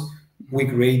course, we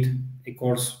create a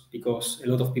course because a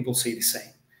lot of people say the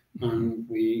same. And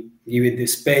we give it the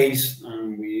space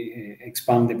and we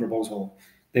expand the proposal,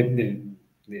 the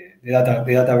data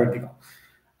vertical.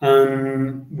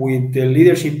 And with the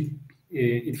leadership,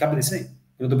 it happened the same.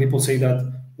 A lot of people say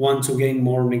that want to gain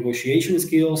more negotiation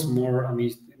skills, more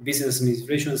business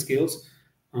administration skills,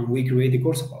 and we create a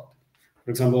course about it. For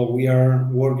example, we are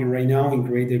working right now in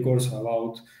create a course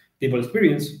about people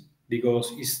experience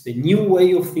because it's the new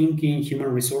way of thinking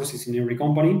human resources in every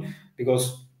company,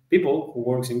 because people who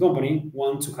works in company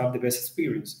want to have the best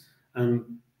experience.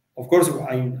 And of course,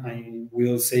 I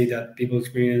will say that people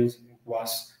experience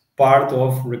was part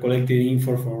of recollecting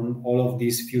info from all of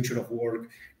these future of work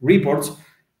reports,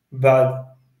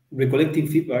 but recollecting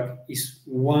feedback is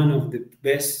one of the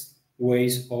best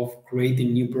ways of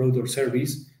creating new product or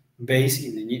service based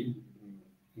in the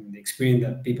experience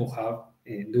that people have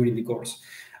during the course.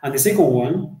 And the second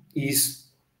one is,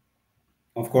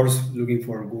 of course, looking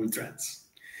for Google Trends.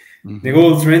 Mm-hmm. The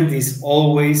Google Trend is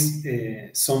always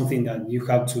something that you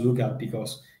have to look at,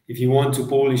 because if you want to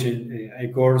publish a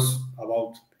course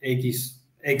about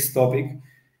X topic,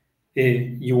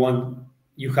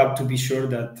 you have to be sure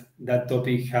that that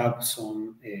topic has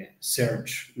some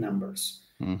search numbers.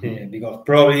 Mm-hmm. Because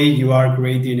probably you are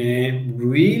creating a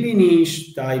really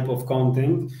niche type of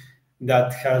content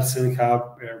that doesn't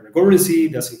have recurrency,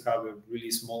 doesn't have a really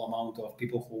small amount of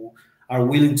people who are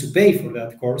willing to pay for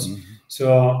that course. Mm-hmm.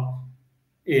 So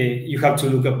you have to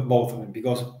look at both of them,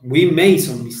 because we made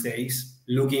some mistakes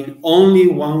looking only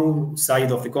one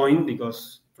side of the coin.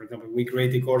 Because, for example, we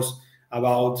create a course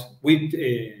about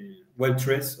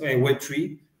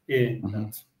Web3,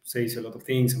 that says a lot of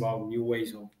things about new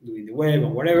ways of doing the web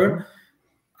or whatever.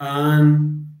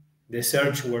 And the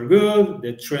search were good,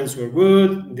 the trends were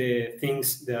good, the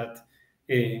things that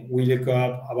we look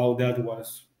up about that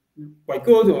was quite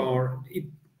good, or it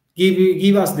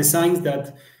give us the signs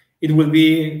that it would have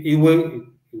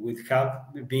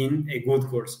been a good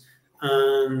course.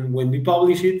 And when we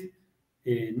publish it,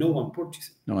 no one purchased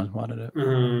it. No one wanted it.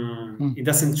 It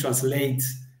doesn't translate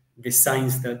the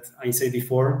signs that I said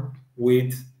before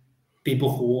with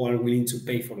people who are willing to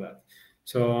pay for that.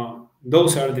 So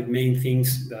those are the main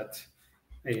things that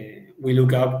we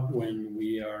look up when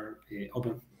we are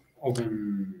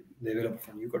open developer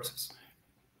for new courses.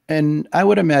 And I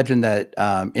would imagine that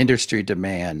industry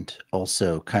demand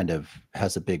also kind of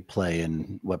has a big play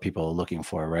in what people are looking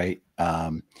for, right?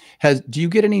 Do you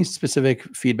get any specific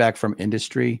feedback from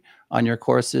industry on your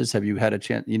courses? Have you had a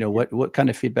chance, what kind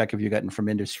of feedback have you gotten from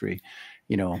industry,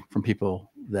 from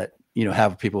people that,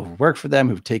 have people who work for them,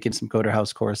 who've taken some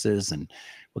Coderhouse courses, and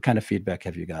what kind of feedback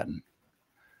have you gotten?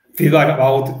 Feedback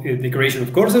about the creation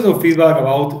of courses, or feedback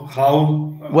about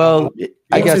how? Well,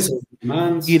 I guess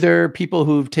either people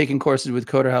who've taken courses with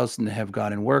Coderhouse and have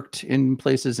gone and worked in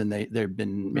places, and they've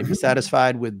been maybe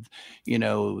satisfied with,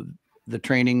 the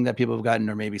training that people have gotten,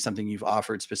 or maybe something you've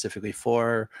offered specifically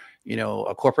for,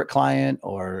 a corporate client,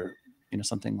 or,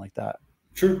 something like that.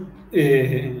 Sure.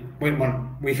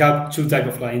 Well, we have two types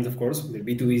of clients, of course, the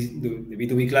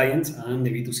B2B clients and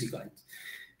the B2C clients.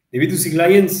 The B2C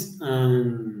clients,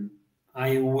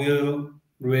 I will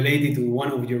relate it to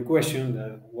one of your questions,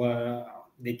 that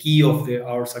the key of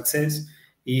our success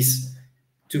is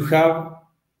to have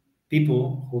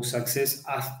people who success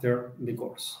after the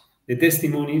course. The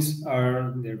testimonies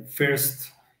are the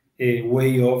first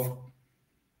way of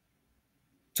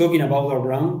talking about our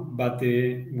brand, but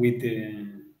with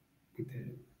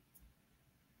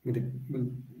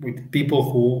people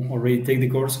who already take the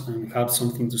course and have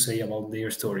something to say about their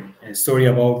story. A story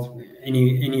about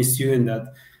any student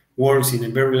that works in a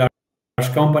very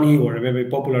large company or a very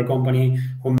popular company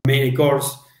who made a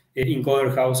course in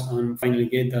Coderhouse and finally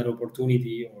get that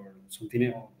opportunity or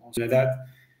something like that.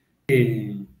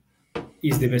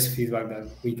 Is the best feedback that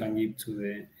we can give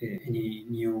to any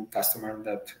new customer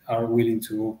that are willing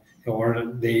to, or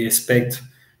they expect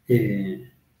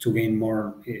to gain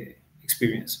more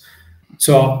experience.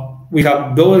 So we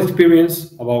have those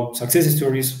experience about success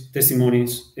stories,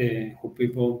 testimonies,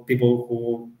 people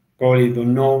who probably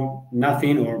don't know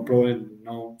nothing or probably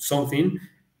know something,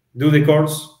 do the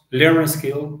course, learn a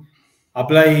skill,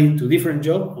 apply it to different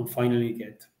job, and finally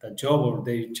get that job, or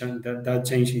that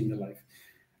change in their life.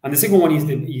 And the second one is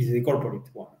the corporate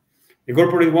one. The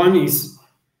corporate one is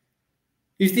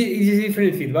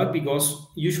different feedback, because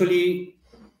usually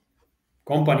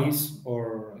companies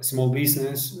or small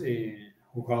business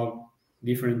who have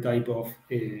different type of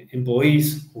employees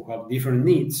who have different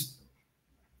needs,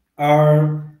 are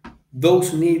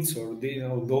those needs or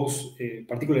those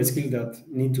particular skills that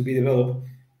need to be developed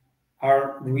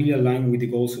are really aligned with the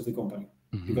goals of the company.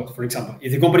 Because, for example,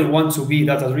 if the company wants to be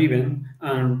data-driven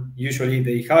and usually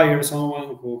they hire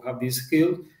someone who have this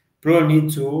skill, probably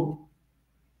need to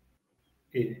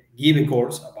give a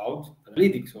course about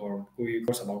analytics or give a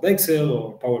course about Excel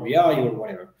or Power BI or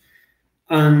whatever.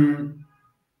 And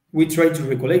we try to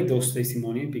recollect those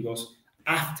testimonies because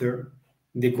after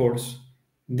the course,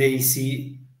 they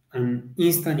see an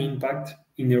instant impact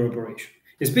in their operation,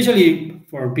 especially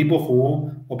for people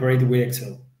who operate with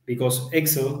Excel. Because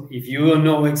Excel, if you don't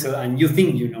know Excel and you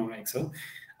think you know Excel,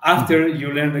 after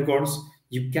you learn the course,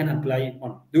 you can apply,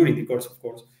 during the course, of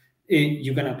course,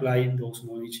 you can apply those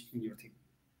knowledge in your team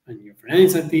and your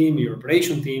financial team, your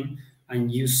operation team,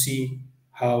 and you see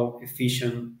how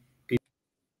efficient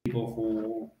people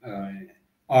who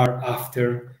are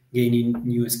after gaining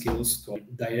new skills to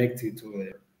direct it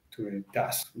to the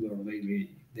task, their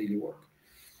daily work.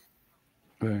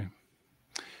 Right.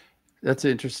 That's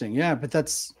interesting. Yeah, but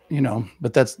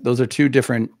those are two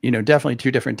different, definitely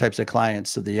two different types of clients.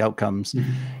 So the outcomes,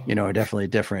 are definitely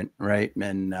different, right?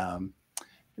 And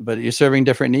but you're serving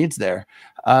different needs there.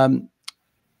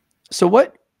 So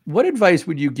what advice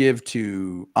would you give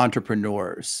to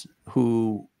entrepreneurs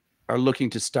who are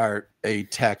looking to start a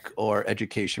tech or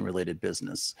education related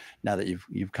business now that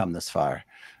you've come this far?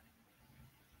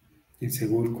 It's a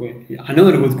good question.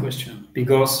 Another good question,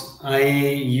 because I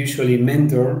usually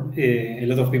mentor a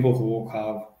lot of people who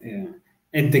have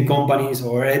edtech companies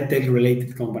or edtech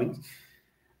related companies,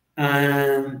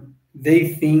 and they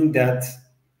think that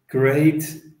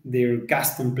create their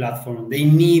custom platform. They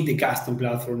need the custom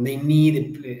platform. They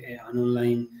need an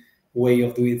online way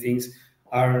of doing things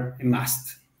are a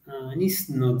must, and it's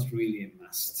not really a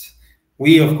must.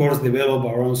 We of course develop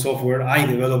our own software. I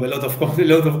develop a lot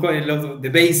of the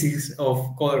basics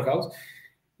of Coderhouse,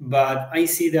 but I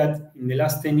see that in the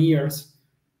last 10 years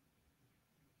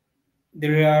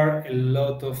there are a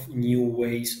lot of new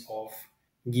ways of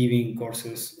giving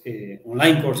courses,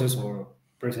 online courses or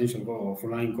presential or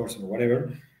online courses or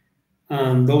whatever,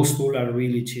 and those tools are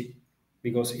really cheap.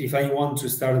 Because if I want to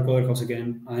start Coderhouse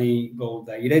again, I go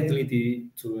directly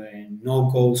to a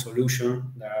no-code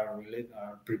solution that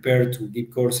are prepared to give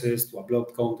courses, to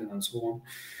upload content, and so on,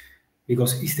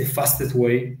 because it's the fastest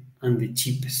way and the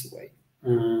cheapest way.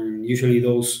 And usually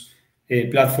those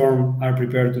platforms are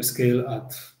prepared to scale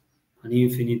at an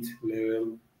infinite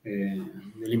level.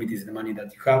 The limit is the money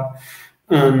that you have.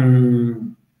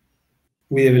 And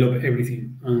we develop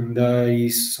everything, and that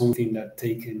is something that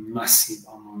takes a massive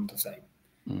amount of time.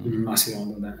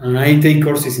 And I take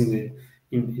courses in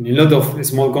a lot of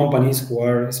small companies who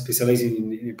are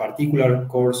specializing in a particular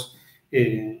course,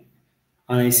 and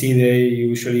I see they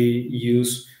usually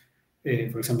use,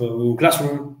 for example, Google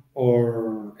Classroom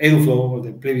or EduFlow, or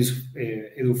the previous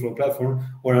EduFlow platform,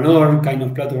 or another kind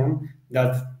of platform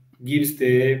that gives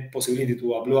the possibility to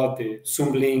upload the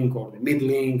Zoom link or the Meet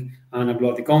link and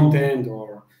upload the content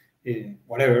or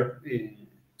whatever.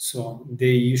 So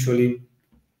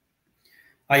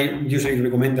I usually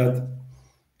recommend that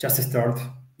just start,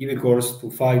 give a course to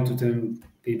 5 to 10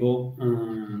 people,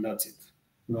 and that's it.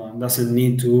 No, doesn't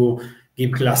need to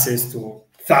give classes to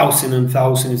thousands and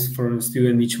thousands for a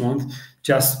student each month.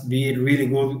 Just be really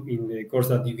good in the course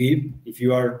that you give. If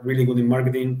you are really good in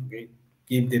marketing, okay,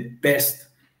 give the best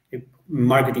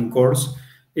marketing course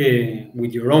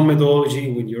with your own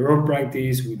methodology, with your own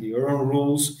practice, with your own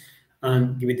rules,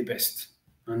 and give it the best.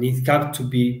 And it got to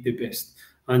be the best.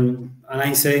 And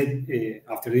I say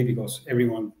after this, because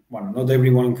not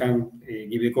everyone can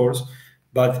give a course,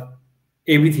 but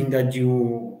everything that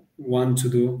you want to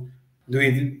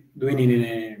doing it in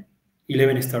a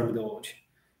 11-star methodology.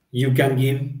 You can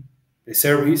give the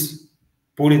service,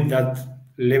 put it that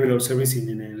level of service in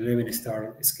an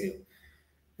 11-star scale.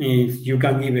 If you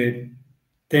can give a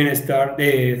 10-star,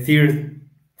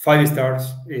 5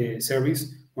 stars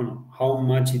service, how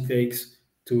much it takes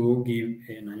to give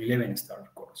an 11-star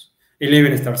course,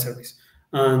 11-star service,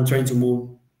 and trying to move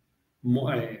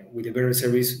with a better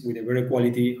service, with a better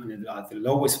quality, and at the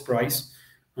lowest price,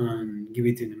 and give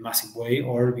it in a massive way,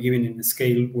 or give it in a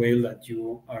scale way that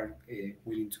you are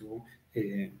willing to,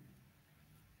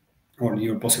 or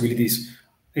your possibilities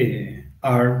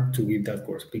are to give that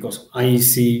course. Because I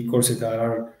see courses that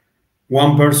are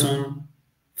one person,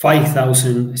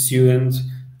 5,000 students,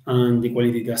 and the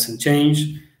quality doesn't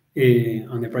change,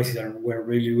 and the prices were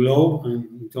really low,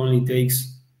 and it only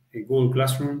takes a Google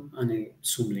Classroom and a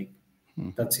Zoom link.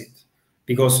 That's it.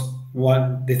 Because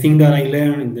the thing that I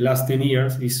learned in the last 10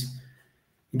 years is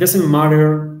it doesn't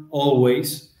matter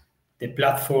always the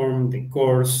platform, the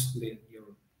course, your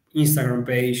Instagram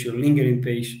page, your LinkedIn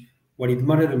page. What it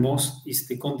matters the most is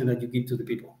the content that you give to the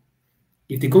people.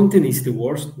 If the content is the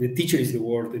worst, the teacher is the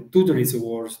worst, the tutor is the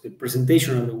worst, the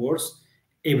presentation are the worst,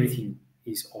 everything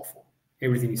is awful.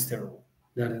 Everything is terrible.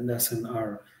 That doesn't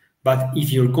are. But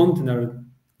if your content are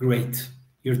great,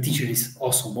 your teacher is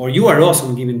awesome, or you are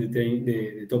awesome given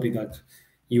the topic that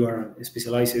you are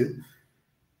specialized in,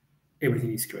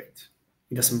 everything is great.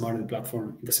 It doesn't matter the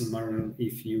platform. It doesn't matter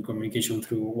if you communication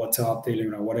through WhatsApp,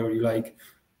 Telegram, whatever you like.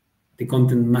 The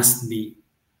content must be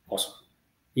awesome.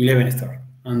 11 star.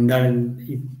 And then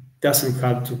it doesn't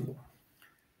have to.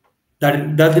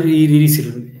 That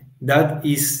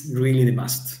is really the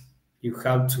must. You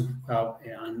have to have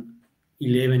an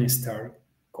 11-star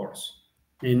course,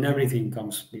 and everything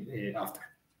comes after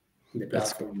the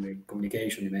platform, the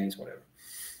communication, emails, whatever.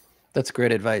 That's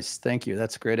great advice. Thank you.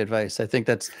 That's great advice. I think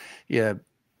that's, yeah,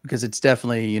 because it's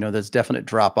definitely, there's definite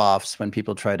drop-offs when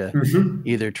people try to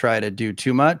either try to do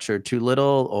too much or too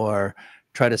little, or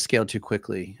try to scale too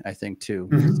quickly. I think too,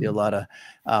 you see a lot of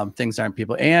things aren't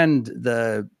people, and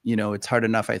it's hard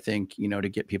enough, I think, to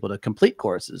get people to complete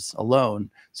courses alone.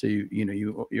 So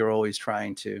you're always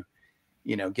trying to,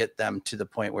 get them to the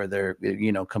point where they're,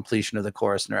 completion of the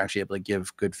course, and they're actually able to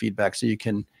give good feedback, so you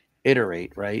can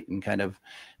iterate, right, and kind of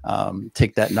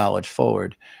take that knowledge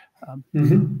forward.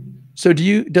 So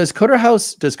does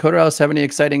Coderhouse have any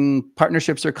exciting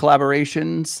partnerships or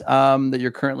collaborations that you're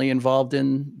currently involved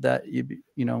in that you'd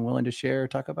willing to share or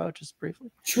talk about just briefly?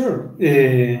 Sure.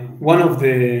 Another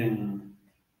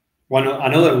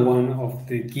one of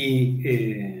the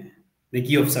key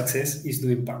of success is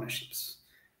doing partnerships.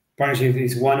 Partnership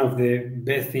is one of the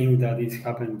best things that is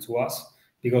happened to us,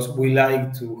 because we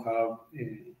like to have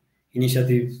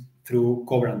initiatives through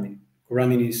co-branding.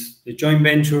 Co-branding is the joint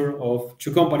venture of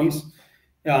two companies,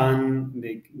 and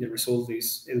the result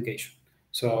is education.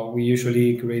 So we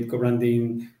usually create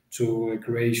co-branding to a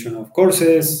creation of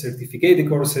courses, certificated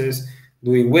courses,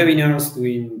 doing webinars,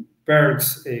 doing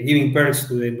perks, giving perks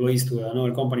to the employees to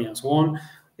another company, and so on.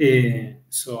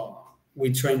 So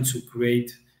we're trying to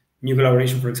create new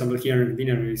collaboration. For example, here in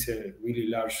Argentina, there is a really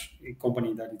large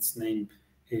company that is named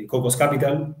Cocos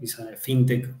Capital. It's a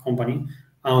fintech company,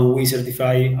 and we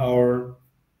certify our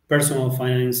personal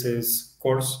finances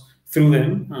course through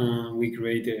them. We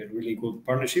create a really good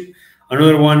partnership.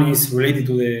 Another one is related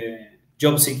to the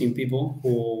job-seeking people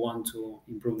who want to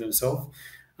improve themselves.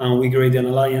 And we create an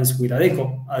alliance with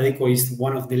Adecco. Adecco is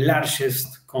one of the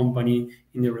largest company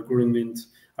in the recruitment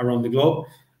around the globe,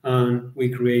 and we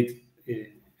create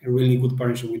a really good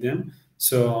partnership with them.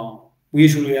 So we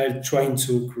usually are trying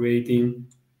to creating.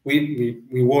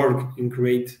 We work and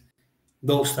create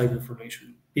those type of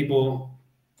relations. People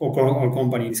or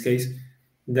company in this case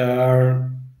that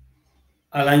are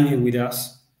aligning with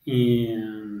us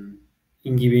in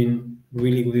giving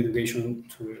really good education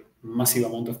to a massive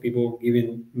amount of people,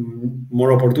 giving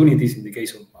more opportunities in the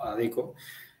case of Adecco.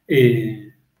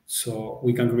 So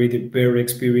we can create a better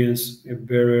experience, a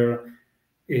better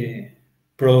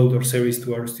product or service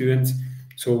to our students.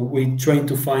 So we're trying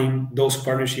to find those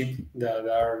partnerships that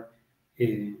are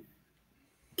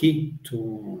key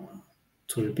to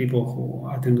the people who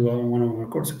attend one of our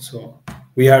courses. So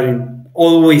we are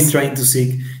always trying to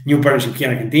seek new partnerships here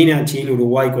in Argentina, Chile,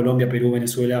 Uruguay, Colombia, Peru,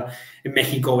 Venezuela,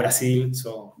 Mexico, Brazil.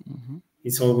 So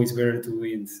it's always better to do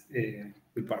it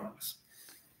with partners.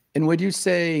 And would you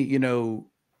say,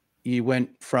 you went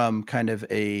from kind of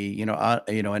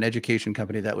an education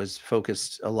company that was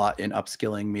focused a lot in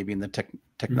upskilling, maybe in the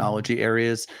technology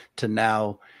areas, to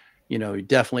now,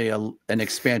 definitely an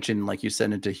expansion, like you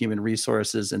said, into human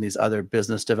resources and these other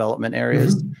business development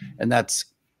areas. And that's,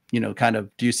 kind of,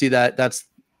 do you see that? That's,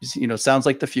 sounds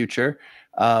like the future.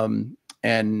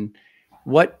 And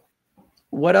what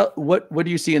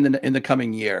do you see in the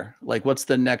coming year? Like, what's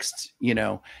the next,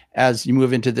 as you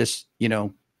move into this,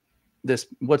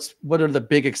 what are the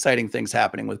big exciting things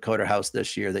happening with Coderhouse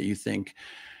this year that you think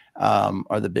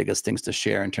are the biggest things to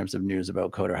share in terms of news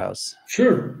about Coderhouse?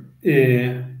 Sure.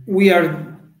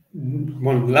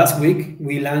 Last week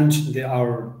we launched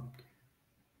our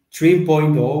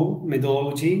 3.0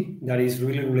 methodology that is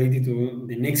really related to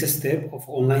the next step of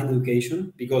online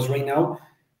education, because right now,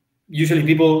 usually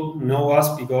people know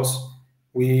us because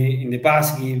we, in the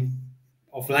past, give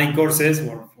offline courses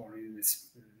or in this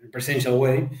presential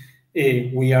way.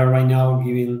 We are right now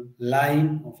giving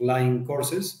offline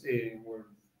courses where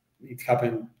it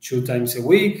happens 2 times a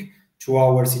week, 2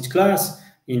 hours each class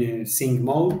in a sync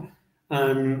mode.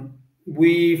 And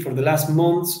we, for the last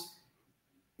months,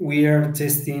 we are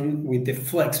testing with the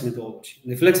flex methodology.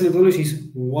 The flex methodology is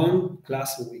 1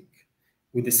 class a week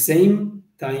with the same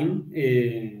time,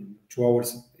 2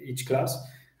 hours each class.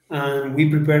 And we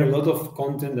prepare a lot of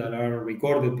content that are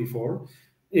recorded before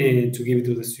to give it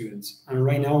to the students. And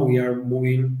right now we are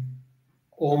moving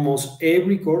almost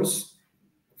every course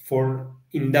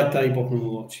in that type of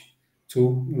methodology to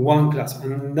 1 class.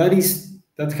 And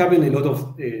that happen a lot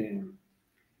of, it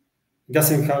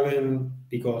doesn't happen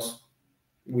because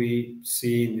we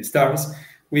see in the stars.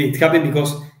 It happened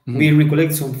because we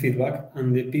recollect some feedback,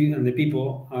 and the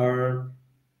people are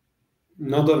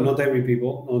not every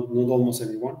people, not almost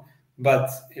everyone, but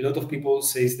a lot of people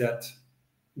says that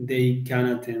they can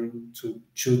attend to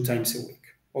 2 times a week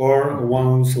or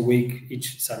once a week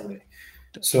each Saturday.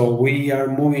 So we are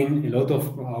moving a lot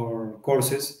of our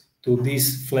courses to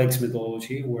this flex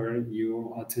methodology where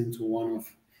you attend to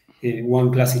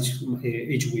one class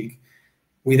each week,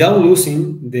 without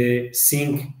losing the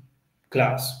sync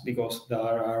class, because that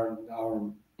are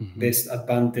our best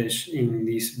advantage in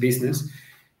this business.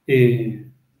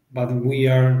 But we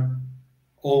are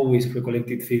always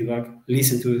recollecting feedback,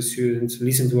 listen to the students,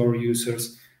 listen to our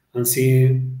users, and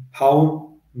see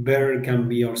how better can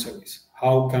be our service,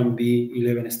 how can be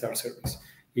 11-star service.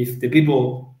 If the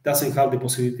people doesn't have the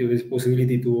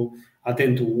possibility to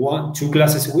attend to 2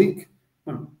 classes a week,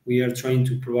 well, we are trying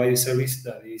to provide a service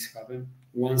that is happen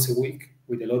once a week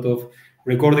with a lot of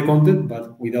recorded content,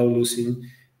 but without losing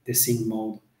the sync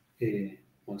mode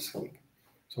once a week.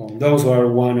 So those are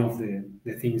one of the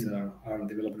things that are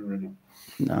developing right now.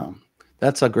 No,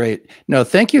 that's a great. No,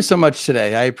 thank you so much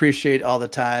today. I appreciate all the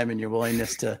time and your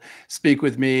willingness to speak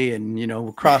with me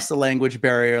and, cross the language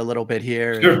barrier a little bit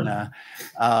here. Sure.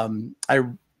 And I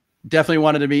definitely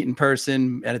wanted to meet in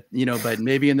person, and but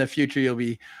maybe in the future you'll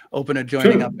be open to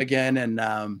joining up again. And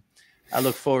I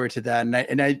look forward to that.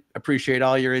 And I appreciate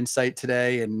all your insight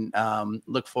today, and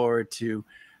look forward to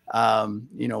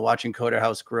watching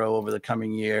Coderhouse grow over the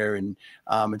coming year. And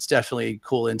it's definitely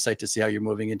cool insight to see how you're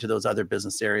moving into those other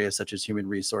business areas, such as human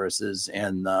resources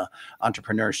and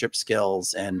entrepreneurship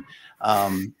skills. And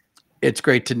it's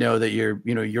great to know that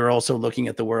you're also looking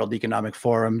at the World Economic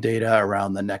Forum data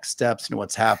around the next steps and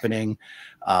what's happening.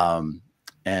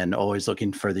 And always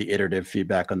looking for the iterative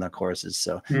feedback on the courses.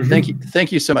 So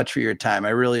thank you so much for your time. I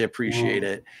really appreciate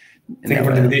it. Thank you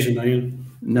for the invitation, Daniel.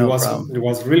 No problem. It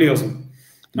was really awesome.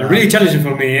 And really challenging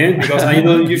for me, because I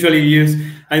don't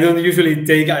usually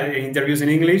take interviews in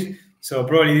English. So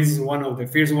probably this is one of the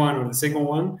first one or the second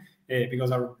one,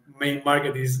 because our main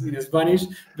market is in Spanish.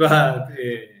 But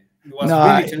it was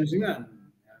really challenging, and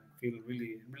I feel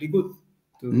really, really good.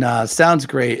 No, sounds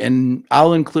great. And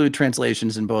I'll include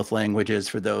translations in both languages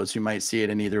for those who might see it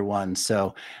in either one.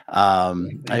 So,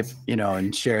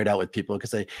 and share it out with people,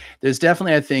 because there's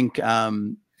definitely, I think,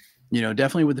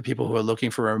 definitely with the people who are looking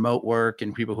for remote work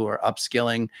and people who are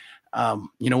upskilling,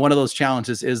 one of those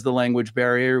challenges is the language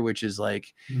barrier, which is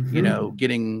like,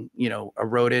 getting,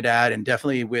 eroded at. And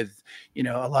definitely with,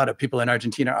 a lot of people in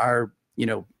Argentina are,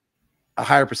 a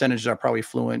higher percentage are probably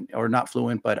fluent or not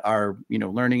fluent, but are,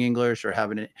 learning English or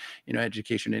having,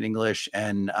 education in English.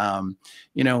 And,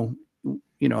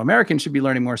 Americans should be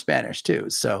learning more Spanish too.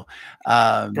 So,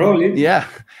 probably. Yeah.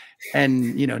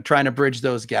 And, trying to bridge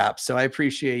those gaps. So I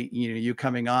appreciate, you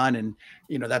coming on, and,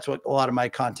 that's what a lot of my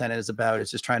content is about,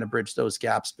 is just trying to bridge those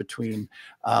gaps between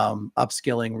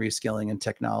upskilling, reskilling, and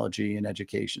technology and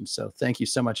education. So thank you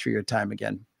so much for your time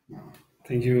again.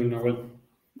 Thank you, Nahuel.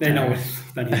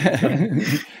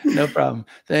 No problem.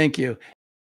 Thank you.